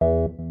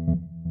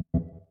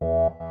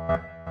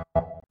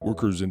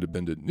Workers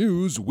Independent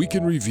News Week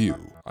in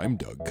Review. I'm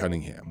Doug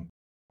Cunningham.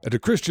 At a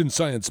Christian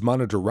Science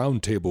Monitor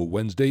roundtable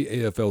Wednesday,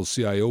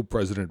 AFL-CIO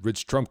President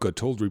Rich Trumka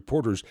told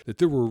reporters that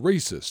there were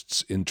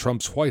racists in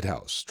Trump's White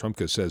House.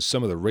 Trumka says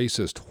some of the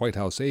racist White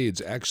House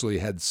aides actually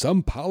had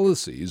some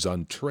policies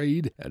on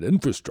trade and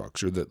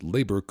infrastructure that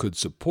labor could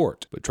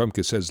support. But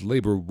Trumka says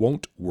labor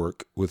won't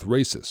work with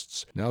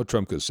racists. Now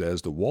Trumka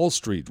says the Wall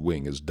Street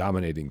wing is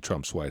dominating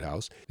Trump's White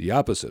House, the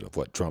opposite of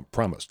what Trump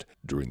promised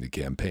during the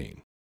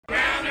campaign.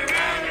 Round and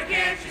round,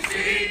 can't you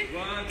see?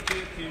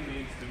 115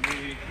 means to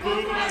me.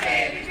 Move my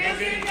baby,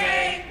 just in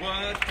day.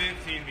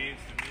 115 means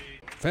to me.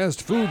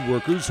 Fast food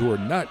workers who are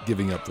not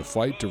giving up the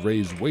fight to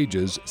raise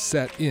wages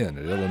sat in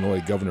at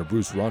Illinois Governor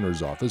Bruce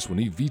Rauner's office when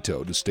he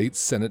vetoed a state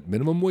Senate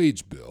minimum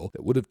wage bill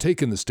that would have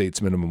taken the state's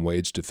minimum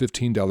wage to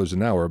 $15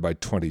 an hour by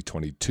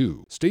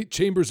 2022. State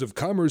chambers of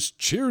commerce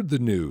cheered the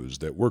news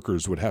that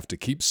workers would have to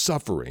keep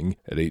suffering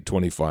at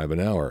 $8.25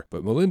 an hour.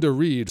 But Melinda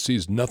Reed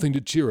sees nothing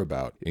to cheer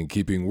about in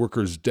keeping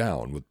workers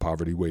down with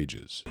poverty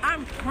wages.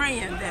 I'm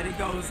praying that it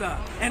goes up,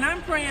 and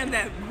I'm praying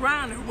that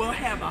Rauner will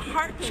have a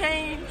heart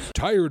change.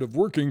 Tired of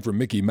working for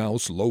Mickey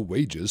Mouse low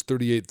wages,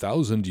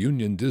 38,000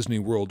 union Disney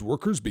World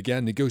workers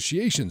began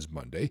negotiations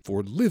Monday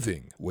for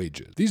living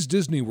wages. These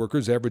Disney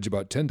workers average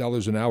about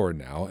 $10 an hour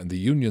now, and the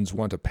unions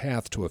want a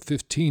path to a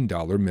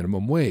 $15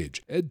 minimum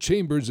wage. Ed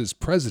Chambers is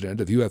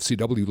president of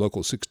UFCW Local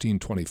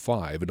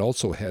 1625 and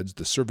also heads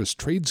the Service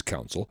Trades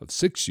Council of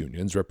 6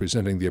 unions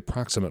representing the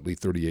approximately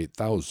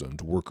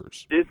 38,000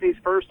 workers. Disney's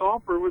first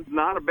offer was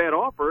not a bad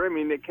offer. I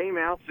mean, they came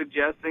out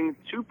suggesting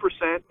 2%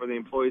 for the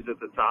employees at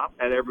the top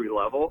at every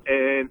level,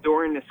 and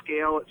during the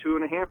scale at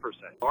 2.5%.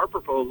 Our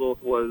proposal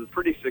was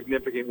pretty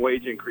significant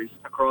wage increase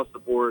across the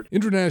board.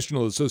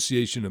 International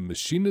Association of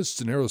Machinists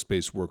and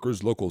Aerospace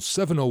Workers Local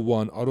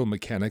 701 auto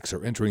mechanics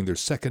are entering their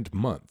second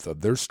month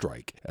of their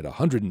strike at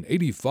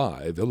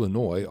 185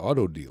 Illinois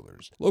auto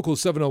dealers. Local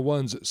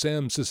 701's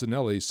Sam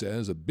Cicinelli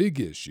says a big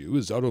issue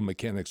is auto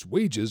mechanics'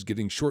 wages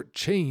getting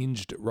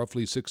shortchanged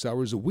roughly 6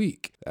 hours a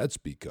week. That's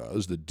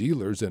because the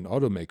dealers and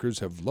automakers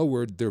have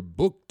lowered their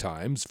book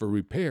times for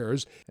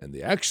repairs, and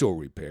the actual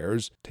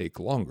repairs take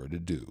longer to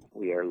do.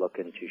 We are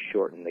looking to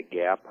shorten the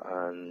gap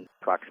on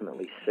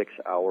approximately 6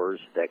 hours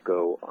that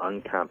go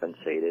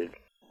uncompensated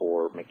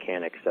for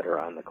mechanics that are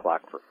on the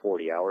clock for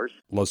 40 hours.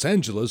 Los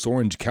Angeles,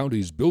 Orange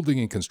County's Building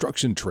and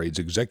Construction Trades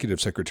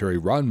Executive Secretary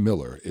Ron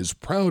Miller is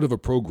proud of a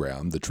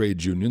program the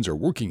trades unions are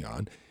working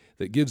on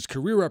that gives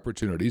career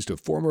opportunities to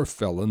former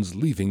felons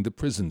leaving the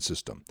prison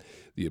system.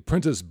 The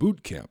Apprentice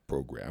Boot Camp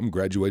program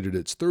graduated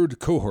its third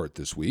cohort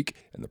this week,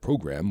 and the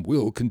program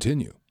will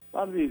continue. A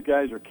lot of these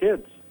guys are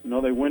kids.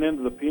 They went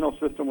into the penal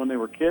system when they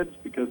were kids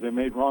because they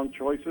made wrong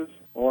choices,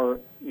 or,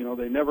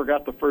 they never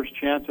got the first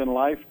chance in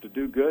life to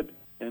do good.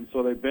 And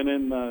so they've been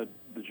in the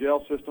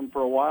jail system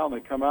for a while, and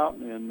they come out,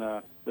 and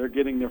they're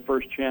getting their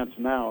first chance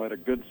now at a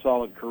good,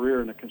 solid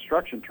career in the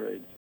construction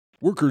trades.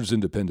 Workers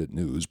Independent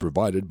News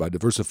provided by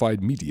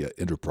Diversified Media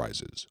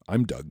Enterprises.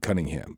 I'm Doug Cunningham.